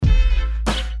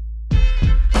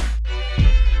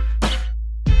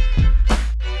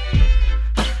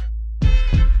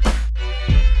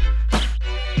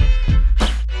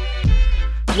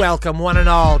Welcome, one and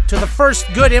all, to the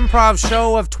first good improv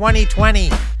show of 2020.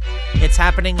 It's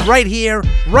happening right here,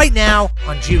 right now,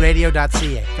 on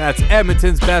gradio.ca. That's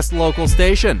Edmonton's best local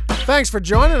station. Thanks for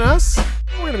joining us.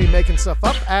 We're going to be making stuff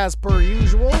up as per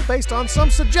usual based on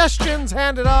some suggestions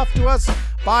handed off to us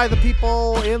by the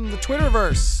people in the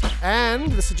Twitterverse.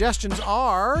 And the suggestions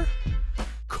are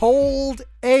Cold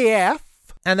AF.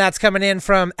 And that's coming in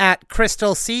from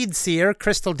 @CrystalSeedSeer,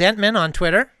 Crystal Dentman on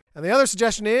Twitter. And the other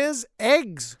suggestion is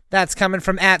eggs. That's coming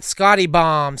from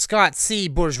 @ScottyBomb, Scott C.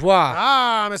 Bourgeois.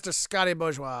 Ah, Mr. Scotty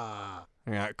Bourgeois.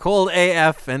 Yeah, cold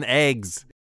AF and eggs.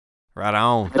 Right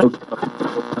on.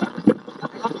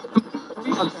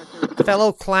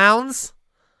 Fellow clowns,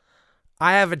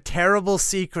 I have a terrible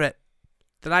secret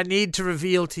that I need to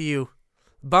reveal to you.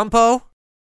 Bumpo,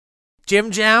 Jim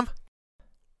Jam,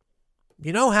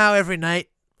 you know how every night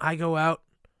I go out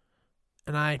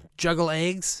and I juggle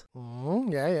eggs?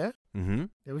 Yeah. Mm-hmm.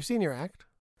 Yeah, we've seen your act.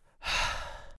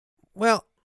 Well,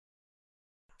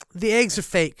 the eggs are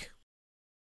fake.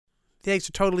 The eggs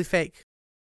are totally fake.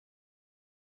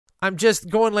 I'm just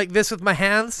going like this with my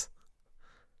hands,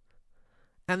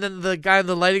 and then the guy in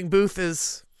the lighting booth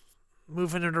is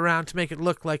moving it around to make it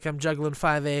look like I'm juggling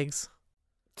 5 eggs.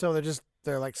 So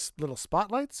they're like little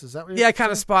spotlights? Is that what you're Yeah,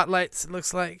 kind of spotlights, it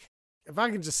looks like. If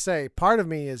I can just say, part of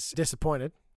me is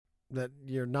disappointed that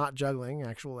you're not juggling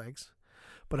actual eggs.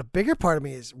 But a bigger part of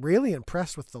me is really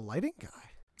impressed with the lighting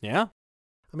guy. Yeah.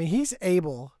 I mean, he's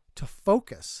able to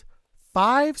focus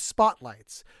 5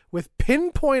 spotlights with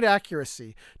pinpoint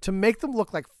accuracy to make them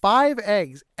look like 5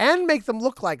 eggs and make them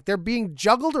look like they're being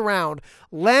juggled around,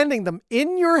 landing them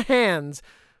in your hands,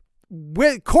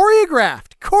 with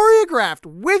choreographed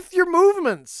with your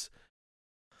movements.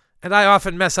 And I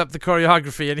often mess up the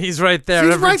choreography, and he's right there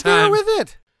He's every right time. there with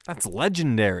it. That's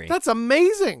legendary. That's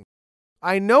amazing.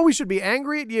 I know we should be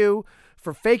angry at you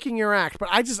for faking your act, but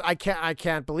I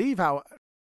can't believe how.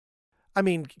 I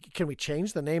mean, can we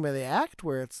change the name of the act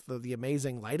where it's the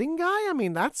amazing lighting guy? I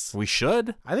mean, We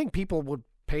should. I think people would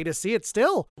pay to see it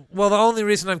still. Well, the only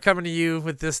reason I'm coming to you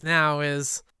with this now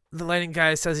is the lighting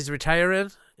guy says he's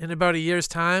retiring in about a year's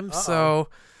time. Uh-oh. So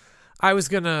I was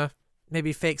going to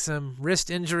maybe fake some wrist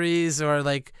injuries or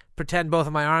like pretend both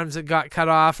of my arms had got cut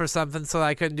off or something so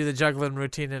I couldn't do the juggling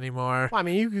routine anymore. Well, I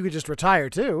mean, you could just retire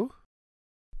too.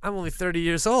 I'm only 30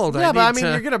 years old. Yeah, but I mean,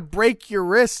 you're going to break your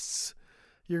wrists.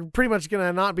 You're pretty much going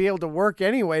to not be able to work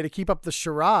anyway to keep up the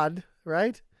charade,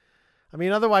 right? I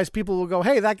mean, otherwise people will go,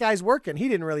 hey, that guy's working. He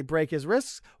didn't really break his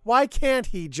wrists. Why can't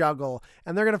he juggle?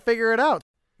 And they're going to figure it out.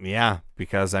 Yeah,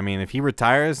 because, I mean, if he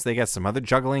retires, they got some other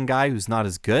juggling guy who's not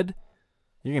as good.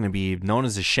 You're going to be known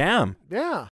as a sham.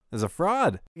 Yeah. As a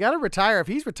fraud. You got to retire if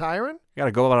he's retiring. You got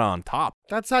to go out on top.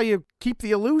 That's how you keep the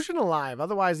illusion alive.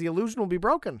 Otherwise, the illusion will be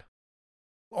broken.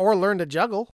 Or learn to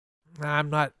juggle.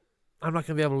 I'm not going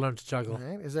to be able to learn to juggle. All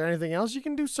right. Is there anything else you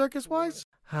can do circus-wise?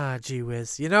 Ah, gee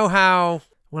whiz. You know how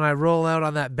when I roll out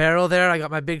on that barrel there, I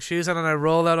got my big shoes on and I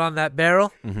roll out on that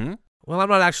barrel? Mm-hmm. Well, I'm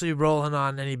not actually rolling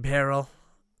on any barrel.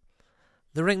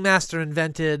 The ringmaster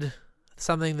invented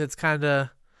something that's kind of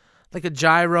like a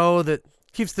gyro that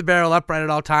keeps the barrel upright at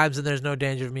all times, and there's no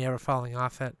danger of me ever falling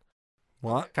off it.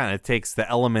 Well, that kind of takes the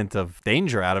element of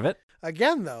danger out of it.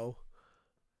 Again, though,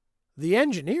 the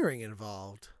engineering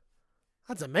involved,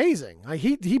 that's amazing.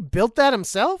 He built that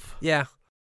himself? Yeah.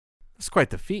 That's quite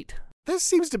the feat. This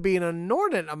seems to be an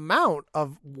inordinate amount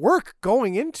of work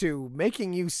going into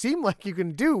making you seem like you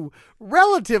can do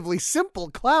relatively simple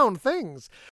clown things.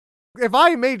 If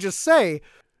I may just say,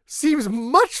 seems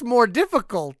much more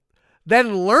difficult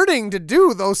than learning to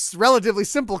do those relatively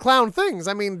simple clown things.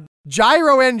 I mean,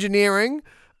 gyro engineering,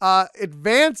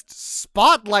 advanced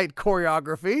spotlight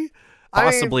choreography.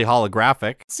 Possibly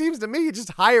holographic. It seems to me you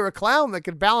just hire a clown that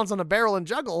could balance on a barrel and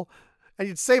juggle, and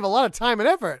you'd save a lot of time and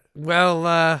effort. Well,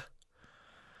 I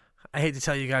hate to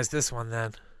tell you guys this one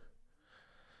then.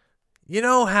 You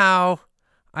know how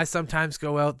I sometimes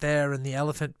go out there and the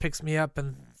elephant picks me up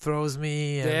and throws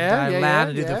me and I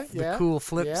land and do the cool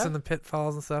flips and the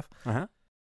pitfalls and stuff? Uh-huh.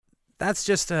 That's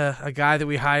just a guy that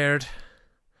we hired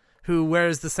who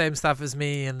wears the same stuff as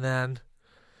me, and then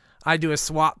I do a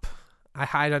swap. I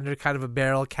hide under kind of a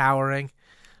barrel cowering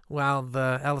while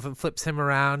the elephant flips him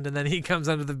around, and then he comes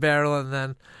under the barrel, and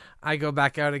then I go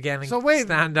back out again and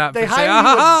stand up. They and hire say,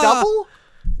 you a double?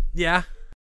 Yeah.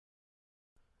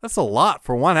 That's a lot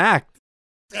for one act.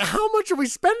 How much are we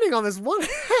spending on this one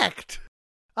act?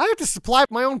 I have to supply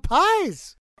my own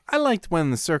pies. I liked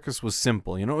when the circus was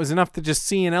simple. You know, it was enough to just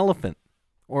see an elephant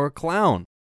or a clown.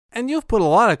 And you've put a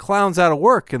lot of clowns out of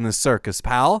work in this circus,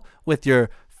 pal, with your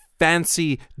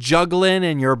fancy juggling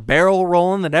and your barrel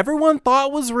rolling that everyone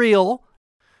thought was real.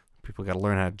 People got to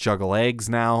learn how to juggle eggs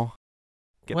now.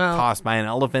 Get Well- tossed by an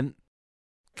elephant.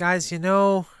 Guys, you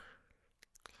know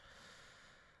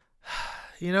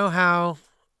how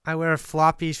I wear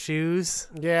floppy shoes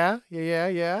Yeah.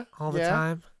 all the Yeah.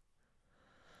 time?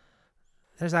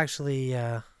 There's actually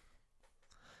a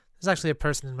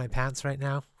person in my pants right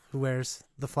now who wears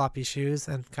the floppy shoes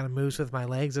and kind of moves with my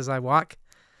legs as I walk.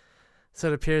 So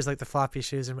it appears like the floppy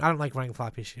shoes. I don't like wearing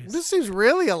floppy shoes. This seems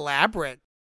really elaborate.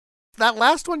 That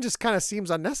last one just kind of seems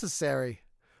unnecessary.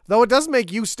 Though it does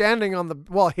make you standing on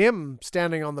him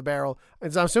standing on the barrel. I'm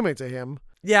assuming it's a him.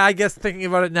 Yeah, I guess thinking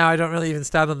about it now, I don't really even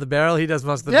stand on the barrel. He does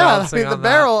most of the Yeah, I balancing mean, the on that.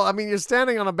 barrel, I mean, you're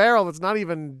standing on a barrel that's not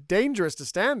even dangerous to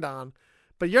stand on.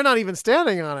 But you're not even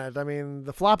standing on it. I mean,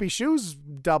 the floppy shoes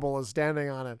double is standing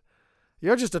on it.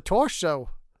 You're just a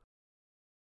torso.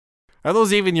 Are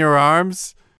those even your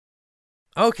arms?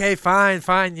 Okay, fine.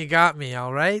 You got me,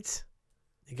 all right?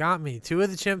 You got me. 2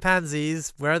 of the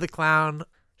chimpanzees wear the clown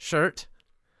shirt,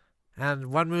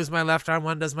 and one moves my left arm,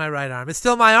 one does my right arm. It's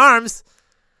still my arms.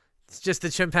 It's just the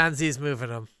chimpanzees moving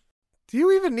them. Do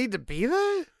you even need to be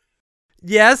there?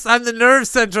 Yes, I'm the nerve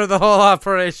center of the whole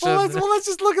operation. Well, let's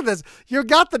just look at this. You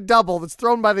got the double that's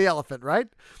thrown by the elephant, right?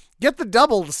 Get the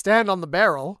double to stand on the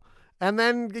barrel, and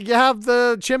then you have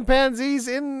the chimpanzees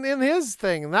in his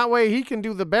thing. And that way he can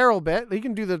do the barrel bit. He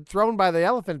can do the thrown by the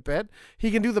elephant bit. He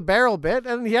can do the barrel bit,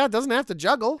 and yeah, it doesn't have to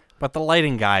juggle. But the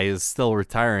lighting guy is still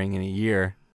retiring in a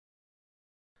year.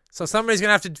 So somebody's going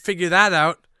to have to figure that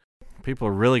out. People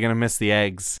are really going to miss the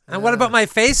eggs. And what about my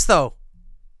face, though?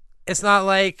 It's not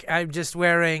like I'm just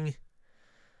wearing...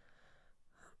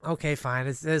 Okay, fine.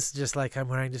 It's just like I'm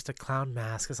wearing just a clown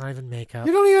mask. It's not even makeup.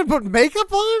 You don't even put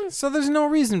makeup on? So there's no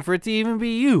reason for it to even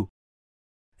be you.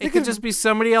 It It could could just be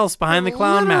somebody else behind the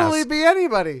clown Literally mask. be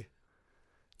anybody.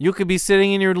 You could be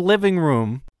sitting in your living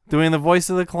room doing the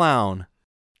voice of the clown.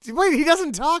 Wait, he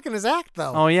doesn't talk in his act,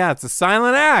 though. Oh yeah, it's a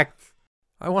silent act.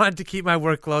 I wanted to keep my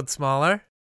workload smaller.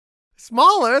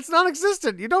 Smaller? It's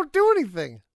non-existent. You don't do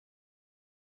anything.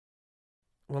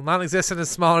 Well, non-existent is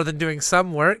smaller than doing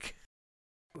some work.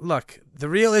 Look, the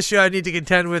real issue I need to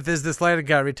contend with is this lighted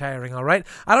guy retiring, all right?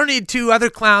 I don't need 2 other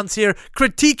clowns here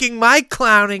critiquing my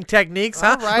clowning techniques,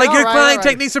 huh? All right, like your all right, clowning all right.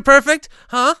 techniques are perfect?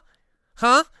 Huh?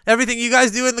 Everything you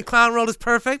guys do in the clown world is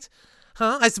perfect?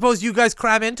 Huh? I suppose you guys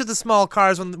cram into the small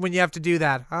cars when you have to do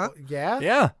that, huh? Yeah?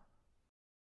 Yeah.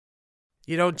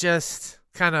 You don't just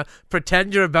kind of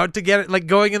pretend you're about to get it, like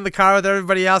going in the car with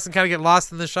everybody else and kind of get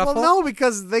lost in the shuffle? Well, no,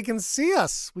 because they can see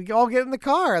us. We all get in the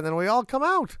car, and then we all come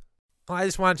out. Well, I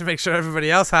just wanted to make sure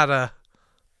everybody else had a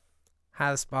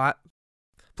spot.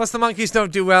 Plus, the monkeys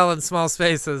don't do well in small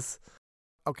spaces.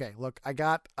 Okay, look, I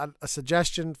got a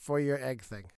suggestion for your egg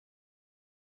thing.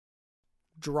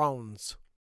 Drones.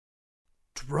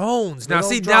 Drones. Now, Little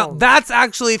see, now drones. that's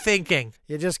actually thinking.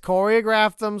 You just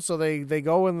choreograph them so they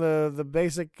go in the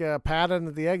basic pattern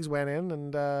that the eggs went in,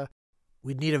 and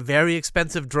We'd need a very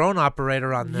expensive drone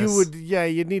operator on this.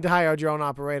 you'd need to hire a drone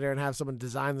operator and have someone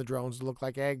design the drones to look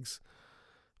like eggs.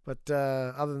 But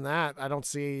other than that, I don't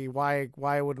see why it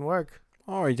wouldn't work.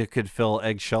 Or you could fill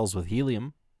eggshells with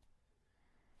helium,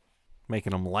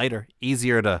 making them lighter,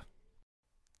 easier to...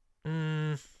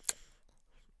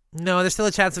 No, there's still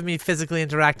a chance of me physically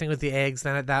interacting with the eggs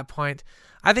then at that point.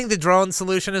 I think the drone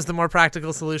solution is the more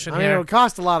practical solution I mean, here. it would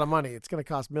cost a lot of money. It's going to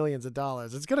cost millions of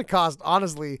dollars. It's going to cost,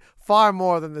 honestly, far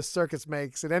more than this circus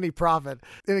makes in any profit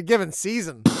in a given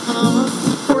season.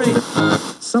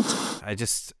 I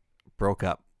just broke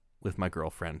up with my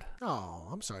girlfriend. Oh,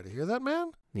 I'm sorry to hear that,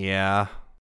 man. Yeah.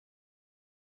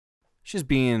 She's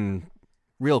being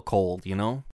real cold, you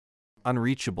know?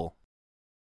 Unreachable.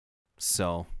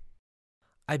 So,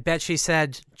 I bet she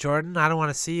said, Jordan, I don't want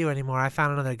to see you anymore. I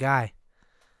found another guy.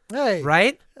 Hey,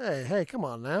 Right? hey, come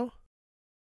on now.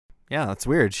 yeah, that's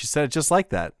weird. She said it just like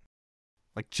that.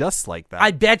 Like, just like that.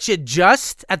 I bet you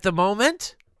just at the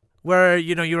moment where,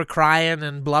 you were crying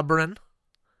and blubbering,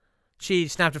 she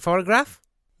snapped a photograph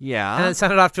Yeah. and then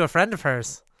sent it off to a friend of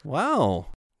hers. Wow.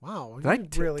 Wow, Did I you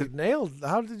t- really did- nailed.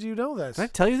 How did you know this? Did I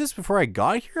tell you this before I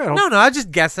got here? I don't... No, I'm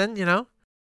just guessing,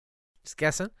 Just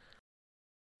guessing.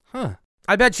 Huh.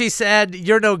 I bet she said,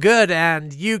 you're no good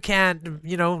and you can't,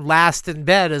 last in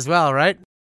bed as well, right?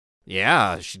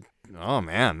 Yeah. Oh,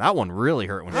 man. That one really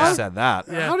hurt when Huh? she said that.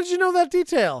 Yeah. How did you know that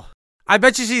detail? I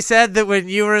bet you she said that when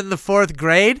you were in the 4th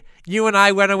grade, you and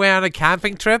I went away on a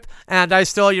camping trip and I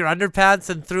stole your underpants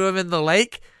and threw them in the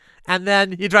lake. And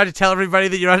then you tried to tell everybody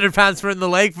that your underpants were in the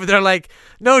lake, but they're like,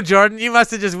 no, Jordan, you must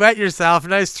have just wet yourself.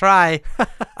 Nice try.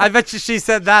 I bet you she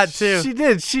said that too. She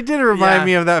did. She did remind Yeah.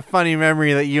 me of that funny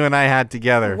memory that you and I had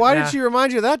together. Why Yeah. did she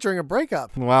remind you of that during a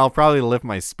breakup? Well, probably to lift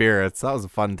my spirits. That was a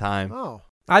fun time. Oh,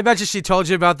 I bet you she told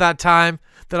you about that time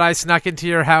that I snuck into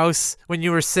your house when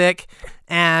you were sick.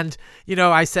 And,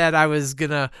 I said I was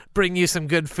going to bring you some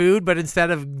good food, but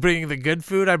instead of bringing the good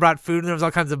food, I brought food and there was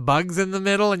all kinds of bugs in the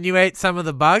middle and you ate some of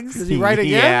the bugs. Did he write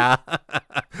again? Yeah.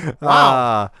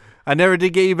 Wow. I never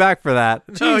did get you back for that.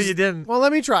 No, Jeez. you didn't. Well,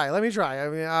 let me try. I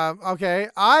mean, okay.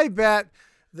 I bet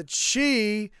that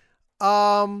she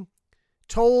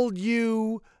told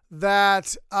you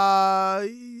that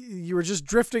you were just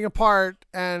drifting apart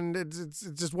and it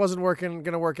just wasn't going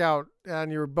to work out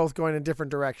and you were both going in different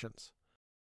directions.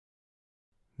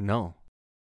 No.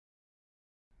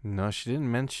 No, she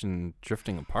didn't mention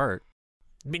drifting apart.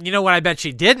 You know what I bet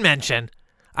she did mention?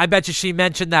 I bet you she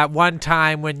mentioned that one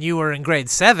time when you were in grade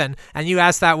 7 and you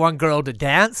asked that one girl to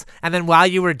dance, and then while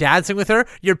you were dancing with her,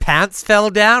 your pants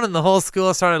fell down and the whole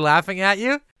school started laughing at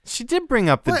you? She did bring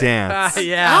up the What? dance.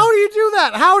 Yeah. How do you do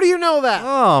that? How do you know that?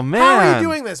 Oh, man. How are you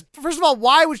doing this? First of all,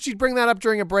 why would she bring that up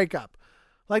during a breakup?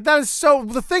 Like, that is so...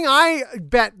 The thing I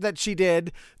bet that she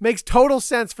did makes total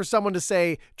sense for someone to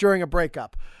say during a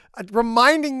breakup.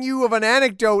 Reminding you of an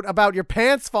anecdote about your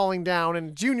pants falling down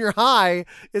in junior high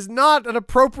is not an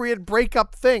appropriate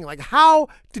breakup thing. Like, how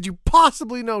did you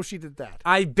possibly know she did that?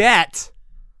 I bet,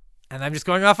 and I'm just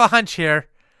going off a hunch here,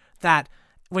 that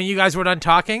when you guys were done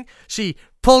talking, she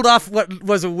pulled off what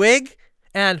was a wig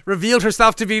and revealed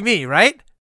herself to be me, right?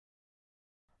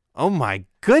 Oh, my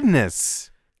goodness.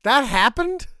 That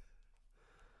happened?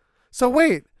 So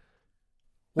wait.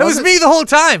 It was me the whole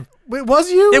time. It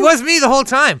was you? It was me the whole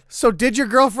time. So did your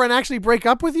girlfriend actually break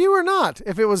up with you or not,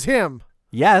 if it was him?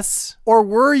 Yes. Or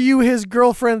were you his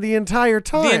girlfriend the entire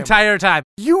time? The entire time.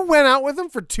 You went out with him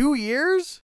for 2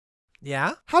 years?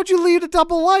 Yeah. How'd you lead a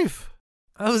double life?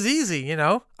 It was easy,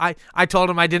 I told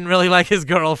him I didn't really like his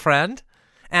girlfriend.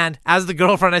 And as the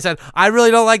girlfriend, I said, I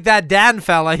really don't like that Dan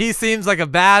fella. He seems like a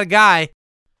bad guy.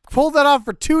 Pulled that off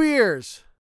for 2 years.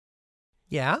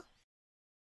 Yeah.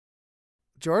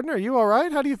 Jordan, are you all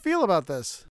right? How do you feel about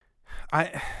this?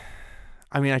 I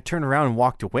mean, I turned around and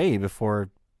walked away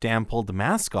before Dan pulled the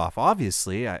mask off,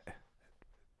 obviously. I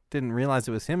didn't realize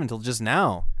it was him until just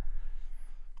now.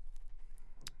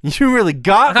 You really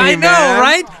got me, I know, man.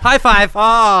 right? High five.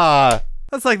 Ah,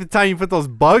 that's like the time you put those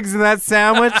bugs in that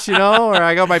sandwich, or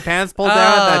I got my pants pulled down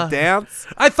at that dance.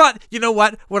 I thought, you know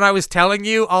what? When I was telling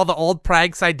you all the old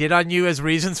pranks I did on you as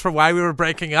reasons for why we were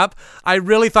breaking up, I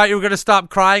really thought you were going to stop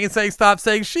crying and stop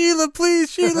saying, Sheila,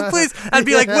 please, and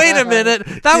be like, wait a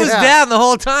minute. That was Yeah. Dan the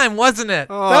whole time, wasn't it?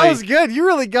 Oh, That was good. You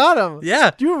really got him. Yeah.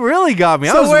 you really got me.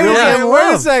 I So was wait a really second, in wait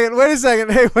a love. second, wait a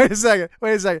second. Hey,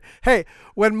 wait a second. Hey,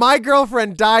 when my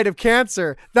girlfriend died of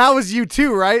cancer, that was you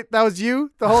too, right? That was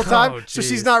you the whole time? Oh, So geez.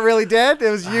 she's not really dead?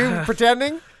 It was you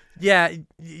pretending? Yeah,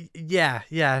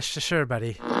 sure,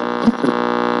 buddy.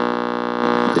 I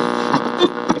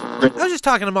was just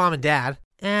talking to Mom and Dad,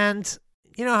 and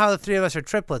you know how the three of us are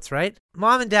triplets, right?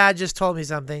 Mom and Dad just told me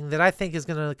something that I think is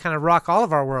going to kind of rock all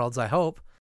of our worlds, I hope.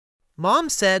 Mom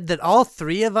said that all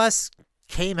three of us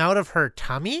came out of her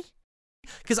tummy?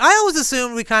 Because I always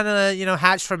assumed we kind of,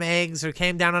 hatched from eggs or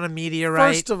came down on a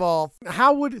meteorite. First of all,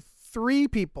 how would 3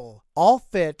 people all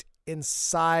fit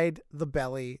inside the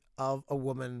belly of a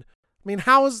woman? I mean,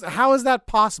 how is that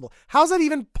possible? How is that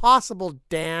even possible,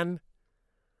 Dan?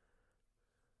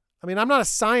 I mean, I'm not a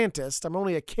scientist. I'm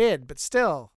only a kid, but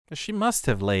still. She must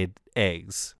have laid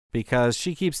eggs because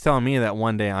she keeps telling me that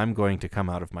one day I'm going to come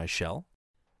out of my shell.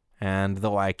 And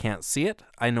though I can't see it,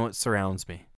 I know it surrounds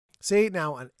me. See,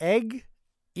 now an egg,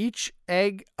 each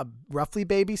egg roughly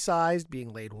baby-sized,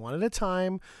 being laid one at a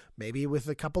time, maybe with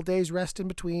a couple days rest in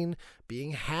between,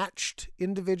 being hatched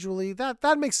individually.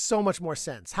 That makes so much more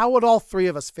sense. How would all 3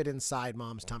 of us fit inside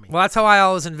Mom's tummy? Well, that's how I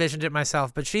always envisioned it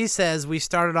myself. But she says we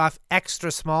started off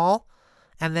extra small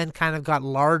and then kind of got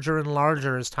larger and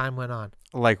larger as time went on.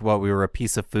 Like what, we were a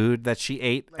piece of food that she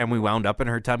ate and we wound up in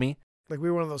her tummy? Like we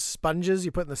were one of those sponges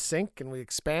you put in the sink and we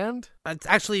expand? It's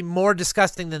actually more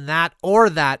disgusting than that,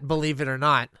 believe it or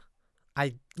not.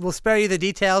 I will spare you the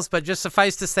details, but just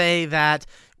suffice to say that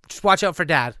just watch out for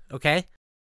Dad, okay?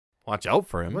 Watch out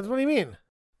for him. What do you mean?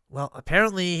 Well,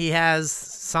 apparently he has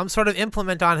some sort of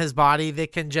implement on his body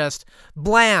that can just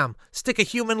blam, stick a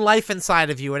human life inside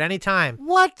of you at any time.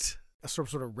 What? A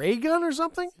sort of ray gun or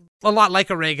something? A lot like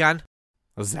a ray gun.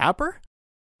 A zapper?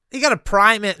 You gotta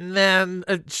prime it and then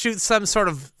shoot some sort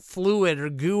of fluid or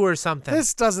goo or something.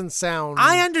 This doesn't sound...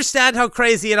 I understand how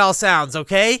crazy it all sounds,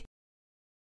 okay?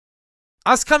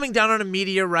 Us coming down on a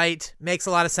meteorite makes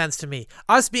a lot of sense to me.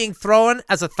 Us being thrown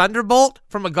as a thunderbolt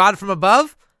from a god from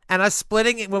above, and us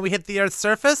splitting it when we hit the Earth's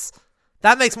surface,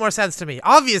 that makes more sense to me.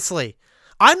 Obviously.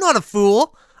 I'm not a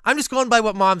fool. I'm just going by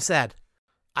what Mom said.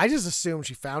 I just assumed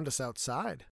she found us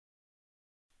outside.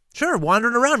 Sure,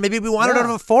 wandering around. Maybe we wandered Yeah. out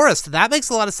of a forest. That makes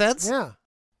a lot of sense. Yeah.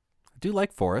 I do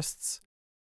like forests.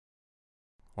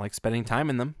 I like spending time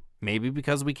in them. Maybe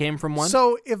because we came from one.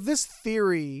 So if this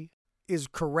theory is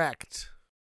correct,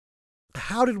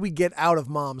 how did we get out of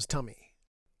Mom's tummy?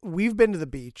 We've been to the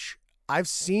beach. I've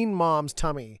seen Mom's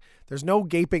tummy. There's no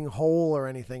gaping hole or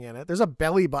anything in it. There's a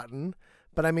belly button,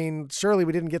 but I mean, surely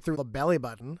we didn't get through the belly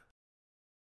button.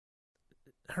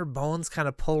 Her bones kind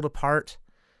of pulled apart,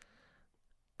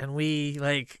 and we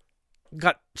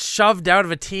got shoved out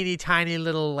of a teeny tiny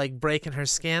little break in her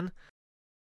skin.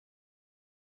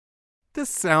 This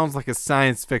sounds like a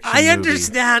science fiction I movie.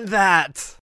 understand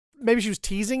that. Maybe she was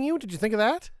teasing you. Did you think of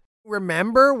that?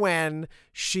 Remember when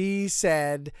she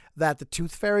said that the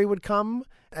tooth fairy would come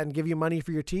and give you money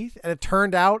for your teeth? And it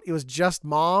turned out it was just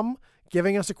Mom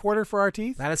giving us a quarter for our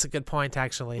teeth? That is a good point,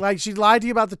 actually. Like, she lied to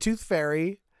you about the tooth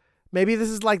fairy. Maybe this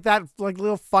is like that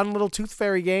little fun little tooth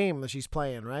fairy game that she's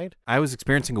playing, right? I was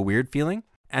experiencing a weird feeling,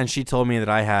 and she told me that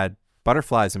I had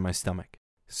butterflies in my stomach.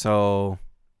 So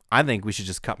I think we should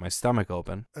just cut my stomach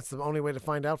open. That's the only way to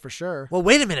find out for sure. Well,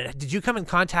 wait a minute. Did you come in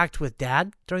contact with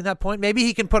Dad during that point? Maybe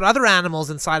he can put other animals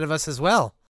inside of us as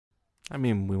well. I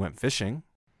mean, we went fishing.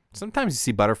 Sometimes you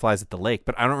see butterflies at the lake,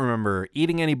 but I don't remember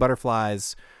eating any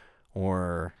butterflies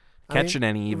or catching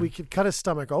any even. We could cut his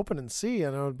stomach open and see,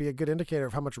 and it would be a good indicator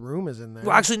of how much room is in there.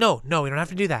 Well, actually, no, we don't have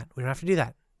to do that. We don't have to do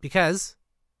that because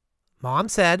Mom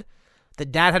said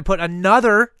that Dad had put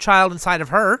another child inside of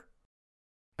her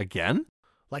Again?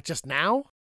 Like just now?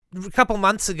 a couple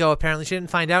months ago. Apparently, she didn't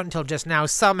find out until just now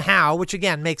somehow, which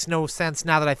again makes no sense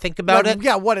now that I think about it.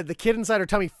 Yeah, what, did the kid inside her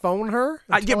tummy phone her?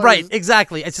 and Yeah, tell her right, this-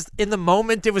 exactly. It's just in the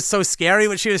moment it was so scary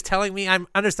what she was telling me. I'm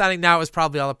understanding now it was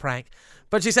probably all a prank.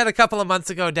 But she said a couple of months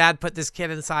ago Dad put this kid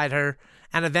inside her,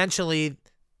 and eventually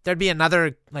there'd be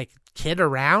another kid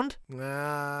around.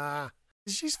 Nah,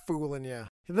 she's fooling you.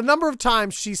 The number of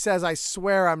times she says, I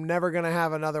swear I'm never going to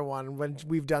have another one when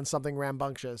we've done something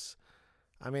rambunctious.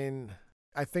 I mean,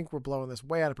 I think we're blowing this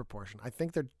way out of proportion. I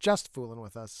think they're just fooling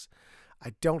with us.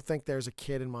 I don't think there's a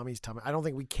kid in Mommy's tummy. I don't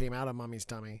think we came out of Mommy's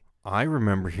tummy. I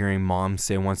remember hearing Mom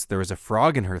say once there was a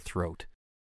frog in her throat.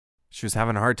 She was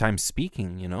having a hard time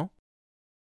speaking, you know?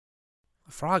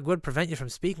 A frog would prevent you from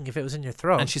speaking if it was in your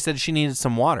throat. And she said she needed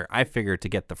some water. I figured to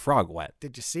get the frog wet.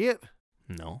 Did you see it?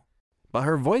 No. But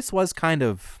her voice was kind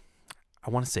of, I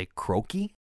want to say,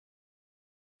 croaky.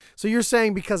 So you're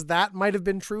saying because that might have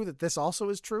been true that this also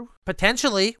is true?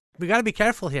 Potentially, we got to be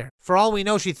careful here. For all we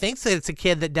know, she thinks that it's a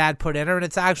kid that Dad put in her, and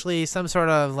it's actually some sort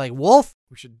of wolf.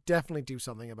 We should definitely do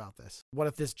something about this. What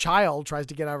if this child tries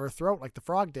to get out of her throat like the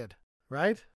frog did,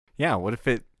 right? Yeah, what if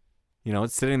it,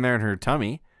 it's sitting there in her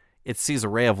tummy. It sees a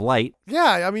ray of light.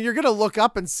 Yeah, I mean, you're going to look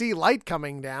up and see light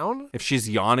coming down. If she's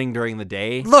yawning during the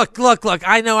day. Look.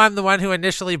 I know I'm the one who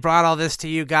initially brought all this to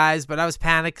you guys, but I was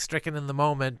panic-stricken in the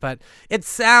moment. But it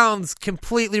sounds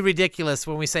completely ridiculous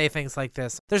when we say things like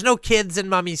this. There's no kids in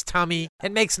Mummy's tummy.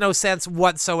 It makes no sense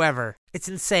whatsoever. It's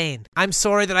insane. I'm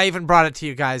sorry that I even brought it to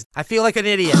you guys. I feel like an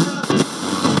idiot.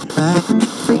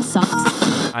 Free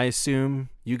socks. I assume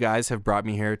you guys have brought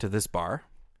me here to this bar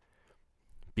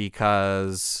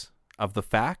because of the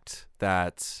fact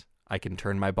that I can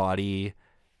turn my body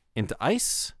into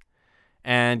ice,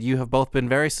 and you have both been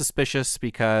very suspicious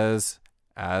because,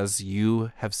 as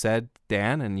you have said,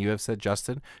 Dan, and you have said,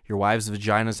 Justin, your wives'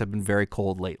 vaginas have been very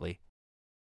cold lately.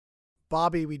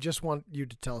 Bobby, we just want you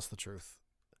to tell us the truth.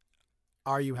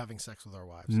 Are you having sex with our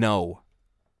wives? No,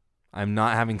 I'm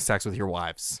not having sex with your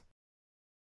wives.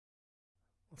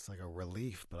 It's like a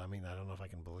relief, but I mean, I don't know if I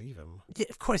can believe him. Yeah,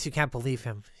 of course you can't believe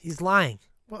him. He's lying.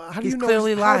 Well, how do He's you know?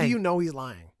 clearly How do lying. you know he's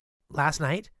lying? Last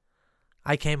night,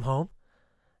 I came home,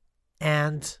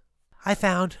 and I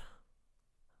found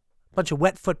a bunch of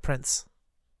wet footprints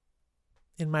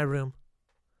in my room.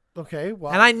 Okay,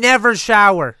 well, And I never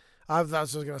shower. I was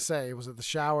just gonna say, was it the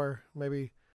shower?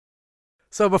 Maybe.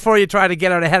 So before you try to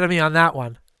get out ahead of me on that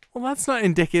one. Well, that's not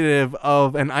indicative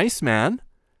of an iceman.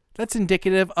 That's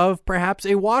indicative of perhaps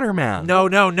a waterman.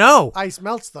 No. Ice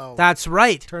melts though. That's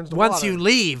right. Turns to Once water. you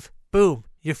leave, boom,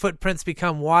 your footprints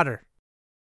become water.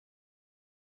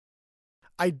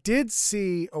 I did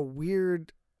see a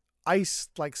weird ice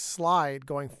slide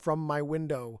going from my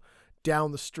window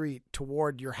down the street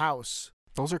toward your house.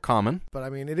 Those are common. But I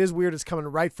mean, it is weird. It's coming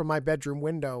right from my bedroom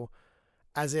window,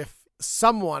 as if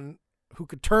someone who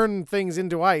could turn things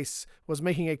into ice was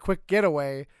making a quick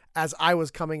getaway as I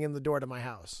was coming in the door to my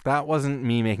house. That wasn't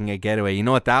me making a getaway. You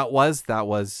know what that was? That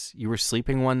was you were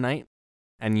sleeping one night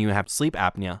and you have sleep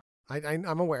apnea.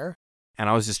 I'm aware. And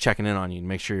I was just checking in on you to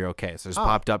make sure you're okay. So I just Oh.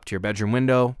 popped up to your bedroom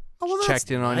window, Oh, well, that's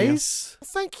checked in on you. nice.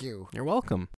 Thank you. You're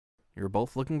welcome. You're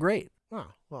both looking great. Oh,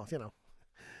 well,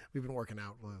 we've been working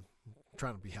out. We're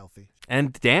trying to be healthy.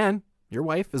 And Dan, your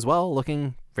wife as well,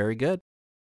 looking very good.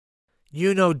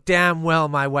 You know damn well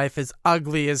my wife is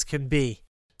ugly as can be.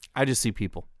 I just see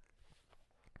people.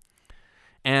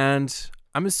 And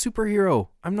I'm a superhero.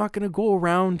 I'm not going to go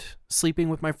around sleeping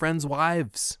with my friends'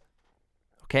 wives.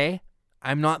 Okay?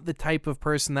 I'm not the type of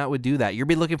person that would do that. You'd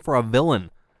be looking for a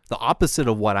villain, the opposite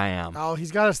of what I am. Oh,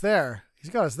 he's got us there. A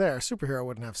superhero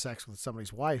wouldn't have sex with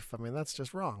somebody's wife. I mean, that's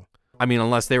just wrong. I mean,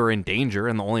 unless they were in danger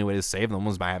and the only way to save them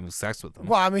was by having sex with them.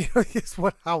 Well, I mean,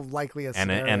 how likely a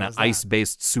scenario And an is that?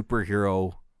 ice-based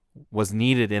superhero was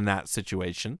needed in that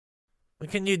situation.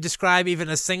 Can you describe even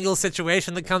a single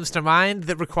situation that comes to mind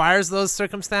that requires those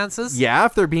circumstances? Yeah,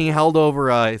 if they're being held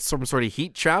over some sort of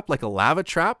heat trap, like a lava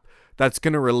trap, that's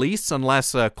going to release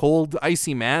unless a cold,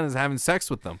 icy man is having sex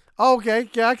with them. Oh, okay.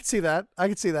 Yeah, I can see that.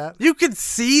 You could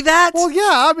see that? Well,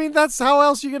 yeah. I mean, that's how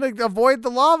else you're going to avoid the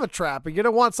lava trap. You're going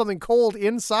to want something cold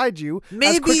inside you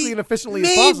as quickly and efficiently as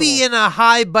possible. Maybe in a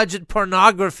high-budget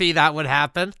pornography that would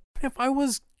happen. If I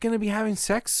was going to be having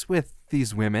sex with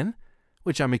these women,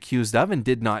 which I'm accused of and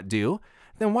did not do,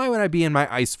 then why would I be in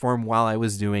my ice form while I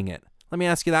was doing it? Let me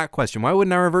ask you that question. Why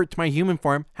wouldn't I revert to my human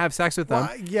form, have sex with them,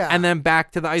 and then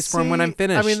back to the ice form when I'm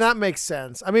finished? I mean, that makes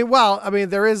sense. I mean,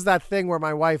 there is that thing where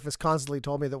my wife has constantly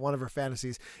told me that one of her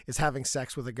fantasies is having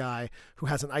sex with a guy who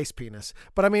has an ice penis.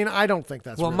 But I mean, I don't think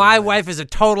that's really my right. wife is a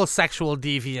total sexual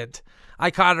deviant.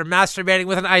 I caught her masturbating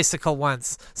with an icicle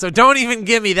once, so don't even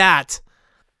give me that.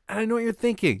 And I know what you're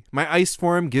thinking. My ice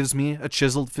form gives me a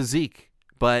chiseled physique,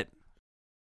 but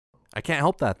I can't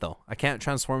help that, though. I can't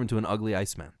transform into an ugly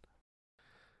Iceman.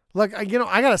 Look, I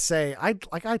gotta say, I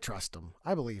trust him.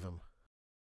 I believe him.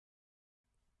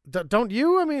 Don't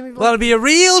you? I mean, Well, it'd be a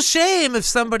real shame if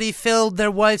somebody filled their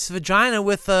wife's vagina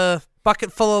with a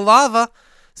bucket full of lava,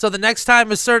 so the next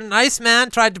time a certain Iceman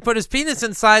tried to put his penis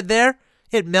inside there,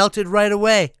 it melted right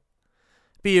away.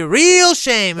 Be a real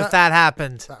shame if that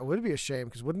happened. That would be a shame,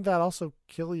 because wouldn't that also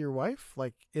kill your wife,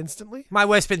 like, instantly? My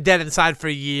wife's been dead inside for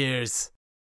years.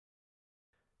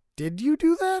 Did you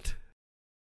do that?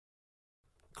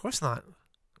 Of course not.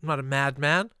 I'm not a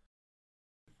madman.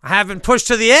 I haven't pushed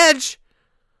to the edge.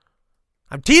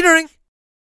 I'm teetering.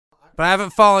 But I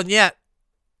haven't fallen yet.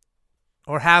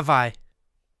 Or have I?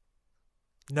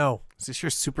 No. Is this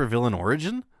your supervillain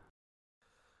origin?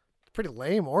 Pretty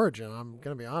lame origin, I'm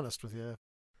gonna be honest with you.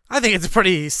 I think it's a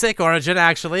pretty sick origin,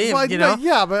 actually. Well, you know,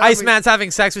 yeah, but Iceman's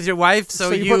having sex with your wife,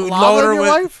 so you you put lava load her in your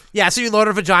with wife? Yeah, so you load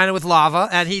her vagina with lava,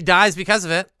 and he dies because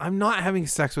of it. I'm not having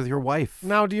sex with your wife.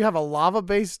 Now, do you have a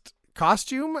lava-based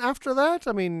costume after that?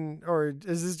 I mean, or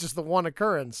is this just the one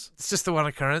occurrence? It's just the one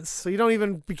occurrence. So you don't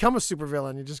even become a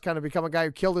supervillain. You just kind of become a guy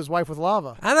who killed his wife with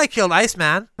lava. And I killed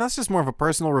Iceman. That's just more of a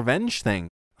personal revenge thing.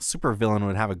 A supervillain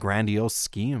would have a grandiose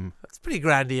scheme. That's pretty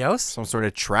grandiose. Some sort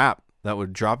of trap that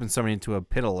would drop somebody into a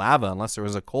pit of lava unless there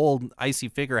was a cold, icy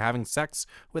figure having sex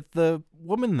with the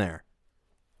woman there.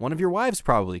 One of your wives,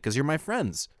 probably, because you're my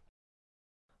friends.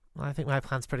 Well, I think my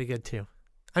plan's pretty good, too.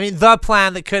 I mean, the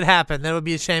plan that could happen. That would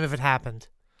be a shame if it happened.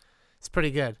 It's pretty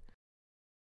good.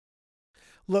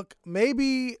 Look,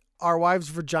 maybe our wives'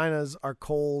 vaginas are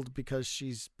cold because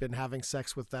she's been having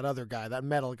sex with that other guy, that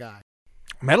metal guy.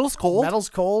 Metal's cold? Metal's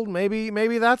cold. Maybe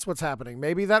that's what's happening.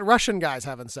 Maybe that Russian guy's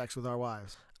having sex with our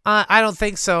wives. I don't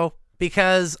think so,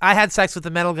 because I had sex with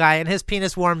the metal guy, and his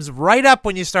penis warms right up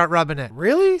when you start rubbing it.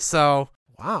 Really? So,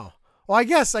 Wow. Well, I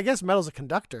guess metal's a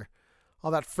conductor. All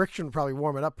that friction would probably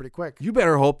warm it up pretty quick. You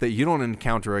better hope that you don't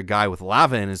encounter a guy with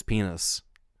lava in his penis.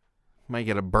 Might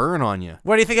get a burn on you.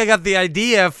 where do you think I got the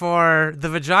idea for the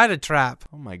vagina trap?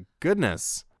 Oh my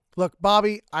goodness. Look,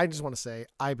 Bobby, I just want to say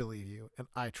I believe you and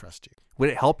I trust you. Would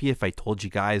it help you if I told you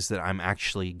guys that I'm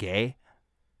actually gay?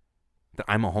 That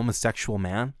I'm a homosexual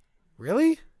man?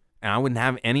 Really? And I wouldn't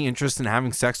have any interest in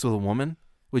having sex with a woman?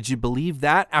 Would you believe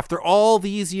that after all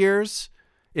these years?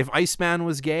 If Iceman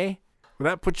was gay? Would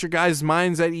that put your guys'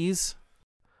 minds at ease?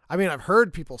 I mean, I've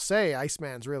heard people say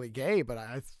Iceman's really gay, but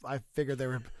I figured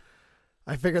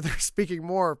they're speaking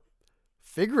more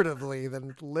figuratively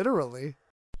than literally.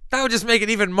 That would just make it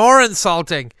even more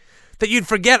insulting. That you'd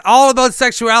forget all about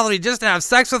sexuality just to have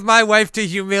sex with my wife to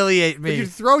humiliate If me. you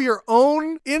throw your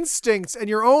own instincts and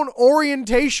your own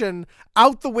orientation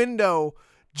out the window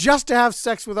just to have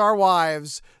sex with our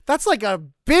wives, that's like a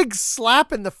big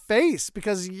slap in the face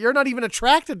because you're not even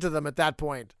attracted to them at that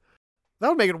point. That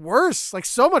would make it worse, like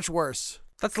so much worse.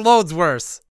 That's loads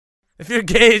worse. If you're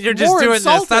gay and you're just More doing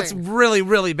insulting. this, that's really,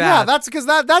 really bad. Yeah, that's because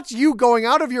that's you going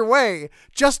out of your way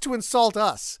just to insult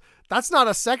us. That's not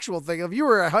a sexual thing. If you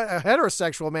were a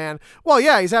heterosexual man, well,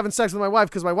 yeah, he's having sex with my wife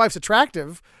because my wife's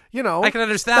attractive. You know, I can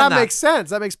understand that. Makes sense.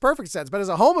 That makes perfect sense. But as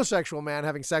a homosexual man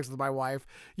having sex with my wife,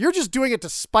 you're just doing it to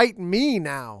spite me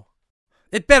now.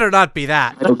 It better not be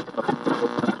that.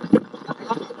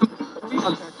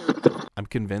 I'm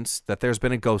convinced that there's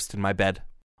been a ghost in my bed.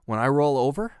 When I roll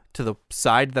over to the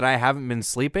side that I haven't been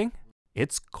sleeping,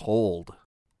 it's cold.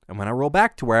 And when I roll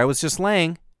back to where I was just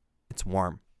laying, it's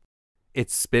warm.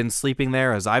 It's been sleeping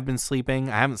there as I've been sleeping.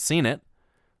 I haven't seen it.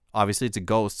 Obviously, it's a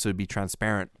ghost, so it'd be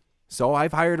transparent. So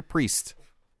I've hired a priest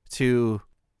to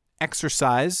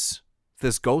exorcise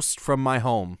this ghost from my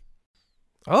home.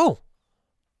 Oh.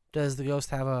 Does the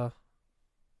ghost have a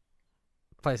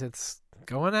place it's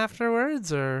going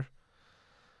afterwards, or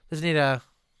does it need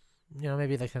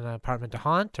maybe like an apartment to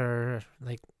haunt, or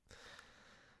like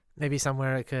maybe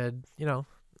somewhere it could,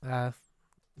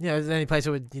 is there any place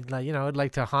it would would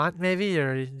like to haunt maybe,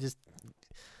 or just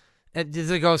does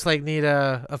the ghost like need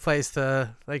a place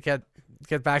to like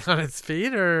get back on its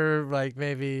feet, or like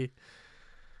maybe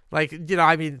like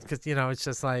because it's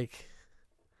just like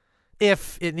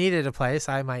if it needed a place,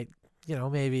 I might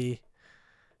maybe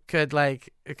could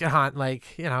haunt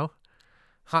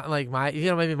haunt like my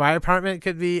maybe my apartment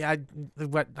could be if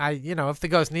the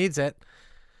ghost needs it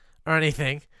or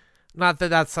anything. Not that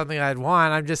that's something I'd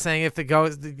want. I'm just saying if the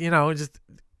ghost, just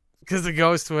because the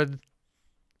ghost would,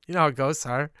 how ghosts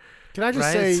are. Can I just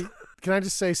right? say? Can I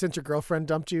just say, since your girlfriend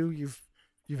dumped you, you've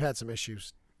had some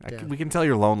issues. We can tell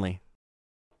you're lonely.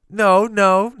 No,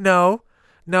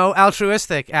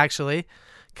 altruistic actually,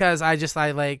 because I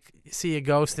see a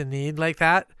ghost in need like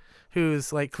that,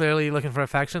 who's like clearly looking for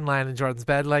affection, lying in Jordan's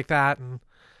bed like that, and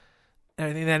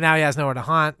everything. And now he has nowhere to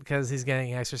haunt because he's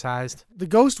getting exorcised. The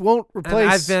ghost won't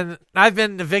replace. And I've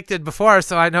been evicted before,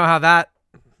 so I know how that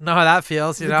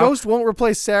feels. The ghost won't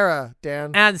replace Sarah,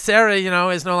 Dan. And Sarah,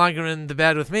 is no longer in the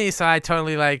bed with me, so I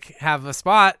totally have a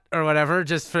spot or whatever,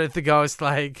 just for if the ghost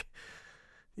wanted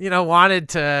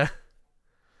to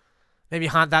maybe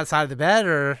haunt that side of the bed,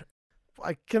 or.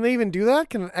 Can they even do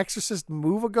that? Can an exorcist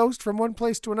move a ghost from one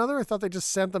place to another? I thought they just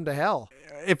sent them to hell.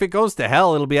 If it goes to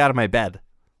hell, it'll be out of my bed.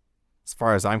 As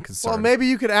far as I'm concerned. Well, maybe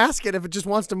you could ask it if it just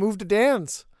wants to move to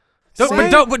Dan's.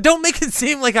 Don't make it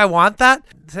seem like I want that.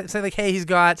 Say like, hey, he's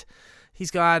got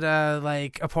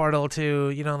like a portal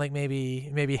to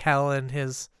maybe hell in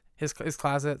his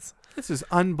closets. This is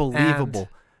unbelievable.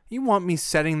 You want me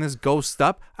setting this ghost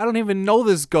up? I don't even know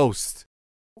this ghost.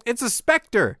 It's a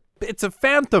specter. It's a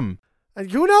phantom. And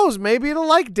who knows? Maybe it'll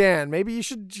like Dan. Maybe you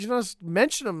should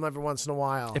mention him every once in a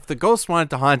while. If the ghost wanted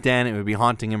to haunt Dan, it would be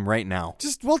haunting him right now.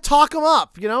 We'll talk him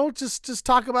up, Just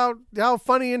talk about how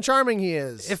funny and charming he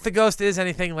is. If the ghost is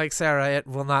anything like Sarah, it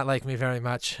will not like me very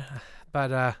much.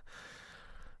 But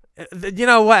you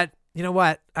know what?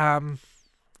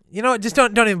 Just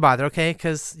don't even bother, okay?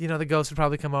 Because the ghost would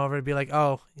probably come over and be like,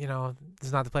 oh, this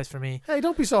is not the place for me. Hey,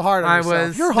 don't be so hard on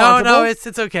yourself. You're hauntable. No, it's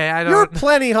okay. I don't. You're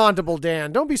plenty hauntable,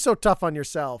 Dan. Don't be so tough on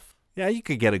yourself. Yeah, you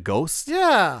could get a ghost.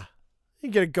 Yeah, you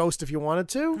can get a ghost if you wanted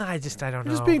to. No, I don't know. You're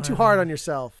just being too hard on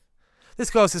yourself.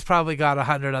 This ghost has probably got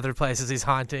 100 other places he's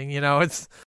haunting. It's.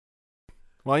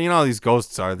 Well, how these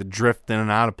ghosts are. They drift in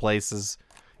and out of places.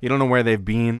 You don't know where they've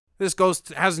been. This ghost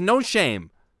has no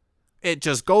shame. It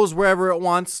just goes wherever it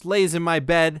wants, lays in my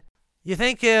bed. You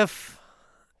think if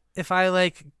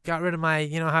I got rid of my,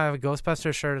 how I have a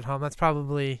Ghostbusters shirt at home, let's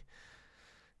probably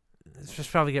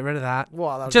get rid of that.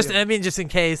 Well, just in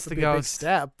case the ghost. A big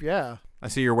step, yeah. I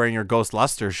see you're wearing your Ghost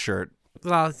Luster shirt.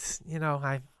 Well, it's,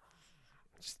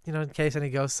 in case any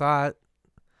ghost saw it,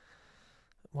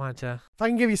 wanted to. If I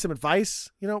can give you some advice,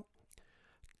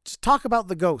 just talk about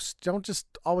the ghost. Don't just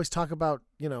always talk about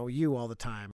you all the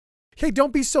time. Hey,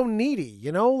 don't be so needy,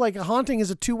 Like a haunting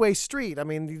is a two-way street. I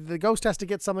mean, the ghost has to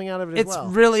get something out of it as well.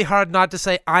 It's really hard not to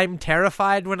say I'm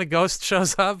terrified when a ghost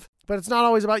shows up. But it's not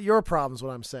always about your problems,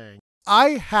 what I'm saying.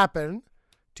 I happen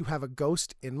to have a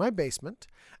ghost in my basement,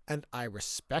 and I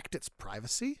respect its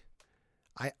privacy.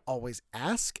 I always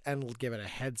ask and give it a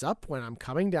heads up when I'm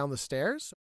coming down the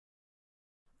stairs.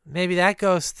 Maybe that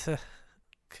ghost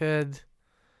could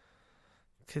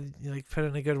put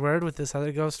in a good word with this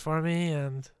other ghost for me,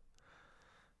 and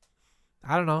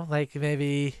I don't know,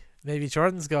 maybe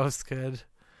Jordan's ghost could,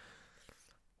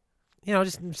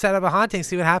 just set up a haunting,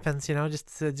 see what happens,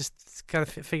 just kind of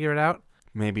figure it out.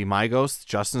 Maybe my ghost,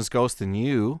 Justin's ghost, and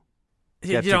you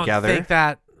get you together. Don't think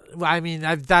that? Well, I mean,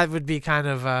 that would be kind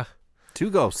of a two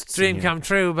ghosts dream come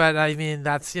true. But I mean,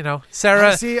 that's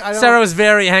Sarah. Sarah was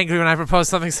very angry when I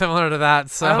proposed something similar to that.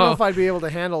 So I don't know if I'd be able to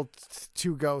handle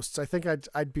two ghosts. I think I'd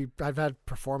had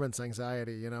performance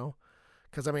anxiety,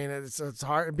 Because, I mean, it's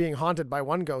hard. Being haunted by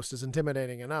one ghost is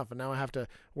intimidating enough. And now I have to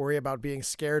worry about being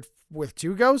scared with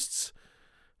 2 ghosts.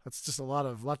 That's just a lot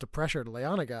of pressure to lay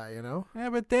on a guy, you know? Yeah,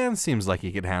 but Dan seems like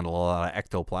he could handle a lot of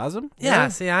ectoplasm. Yeah,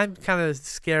 see, I'm kind of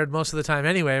scared most of the time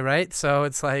anyway, right? So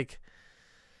it's like,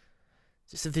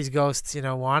 just if these ghosts,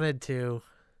 wanted to,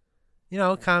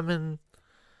 come in.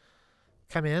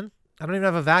 I don't even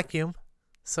have a vacuum,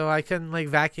 so I couldn't,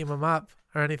 vacuum them up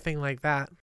or anything like that.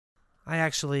 I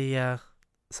actually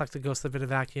sucked a ghost of a bit of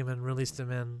vacuum and released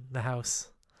him in the house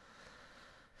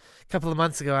a couple of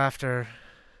months ago after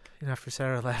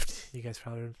Sarah left. You guys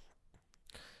probably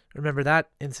remember that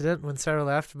incident when Sarah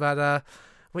left, but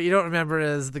what you don't remember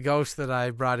is the ghost that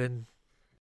I brought in.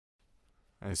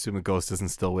 I assume the ghost isn't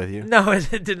still with you? No,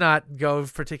 it did not go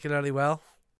particularly well.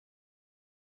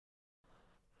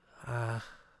 I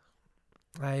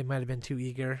might have been too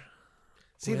eager.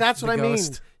 See, that's what I mean.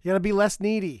 You got to be less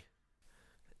needy.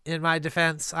 In my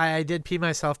defense, I did pee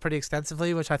myself pretty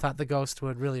extensively, which I thought the ghost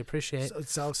would really appreciate.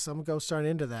 So some ghosts aren't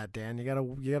into that, Dan. You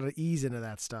gotta ease into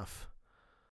that stuff.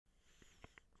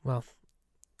 Well,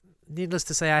 needless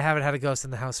to say, I haven't had a ghost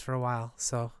in the house for a while.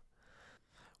 So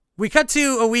we cut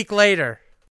to a week later.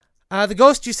 The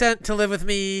ghost you sent to live with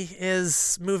me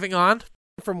is moving on.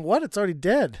 From what? It's already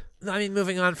dead. I mean,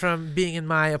 moving on from being in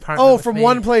my apartment. Oh, with from me.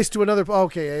 one place to another.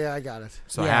 Okay, yeah, I got it.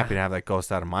 So Yeah. happy to have that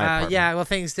ghost out of my apartment. Yeah, well,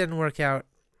 things didn't work out.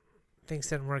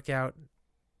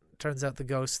 Turns out the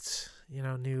ghost,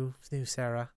 knew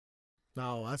Sarah.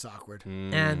 No, that's awkward.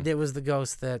 And it was the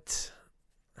ghost that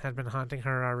had been haunting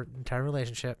her our entire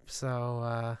relationship.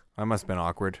 So, That must have been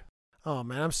awkward. Oh,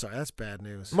 man, I'm sorry. That's bad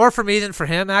news. more for me than for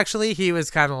him, actually. He was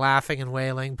kind of laughing and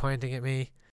wailing, pointing at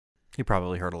me. He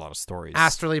probably heard a lot of stories.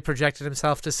 Astrally projected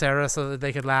himself to Sarah so that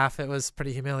they could laugh. It was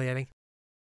pretty humiliating.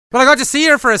 But I got to see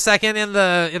her for a second in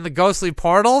the ghostly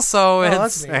portal, so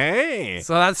that's neat. Hey!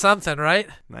 so that's something, right?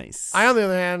 Nice. I, on the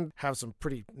other hand, have some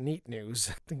pretty neat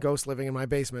news. The ghost living in my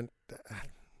basement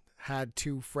had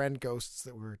 2 friend ghosts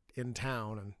that were in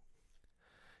town, and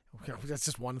that's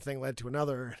just one thing led to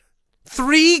another.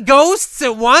 3 ghosts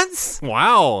at once?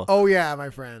 Wow. Oh, yeah, my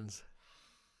friends.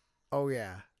 Oh,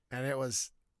 yeah. And it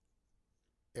was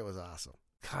awesome.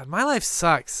 God, my life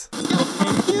sucks.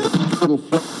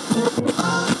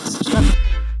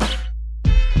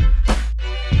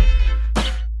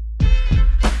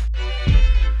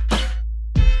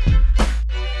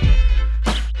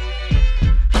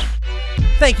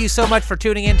 Thank you so much for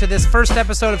tuning in to this first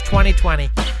episode of 2020.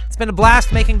 It's been a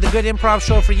blast making the Good Improv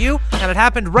Show for you, and it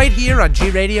happened right here on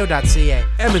gradio.ca.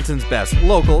 Edmonton's best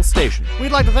local station.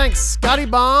 We'd like to thank Scotty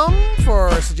Baum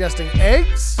for suggesting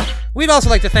eggs. We'd also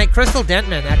like to thank Crystal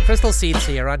Dentman at Crystal Seeds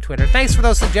here on Twitter. Thanks for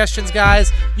those suggestions,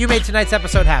 guys. You made tonight's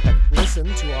episode happen.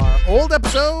 Listen to our old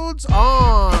episodes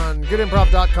on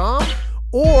goodimprov.com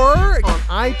or on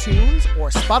iTunes or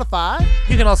Spotify.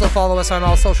 You can also follow us on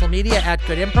all social media at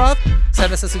Good Improv.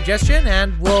 Send us a suggestion,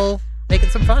 and we'll make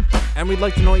it some fun. And we'd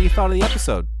like to know what you thought of the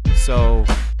episode. So,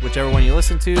 whichever one you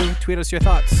listen to, tweet us your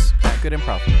thoughts at Good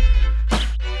Improv.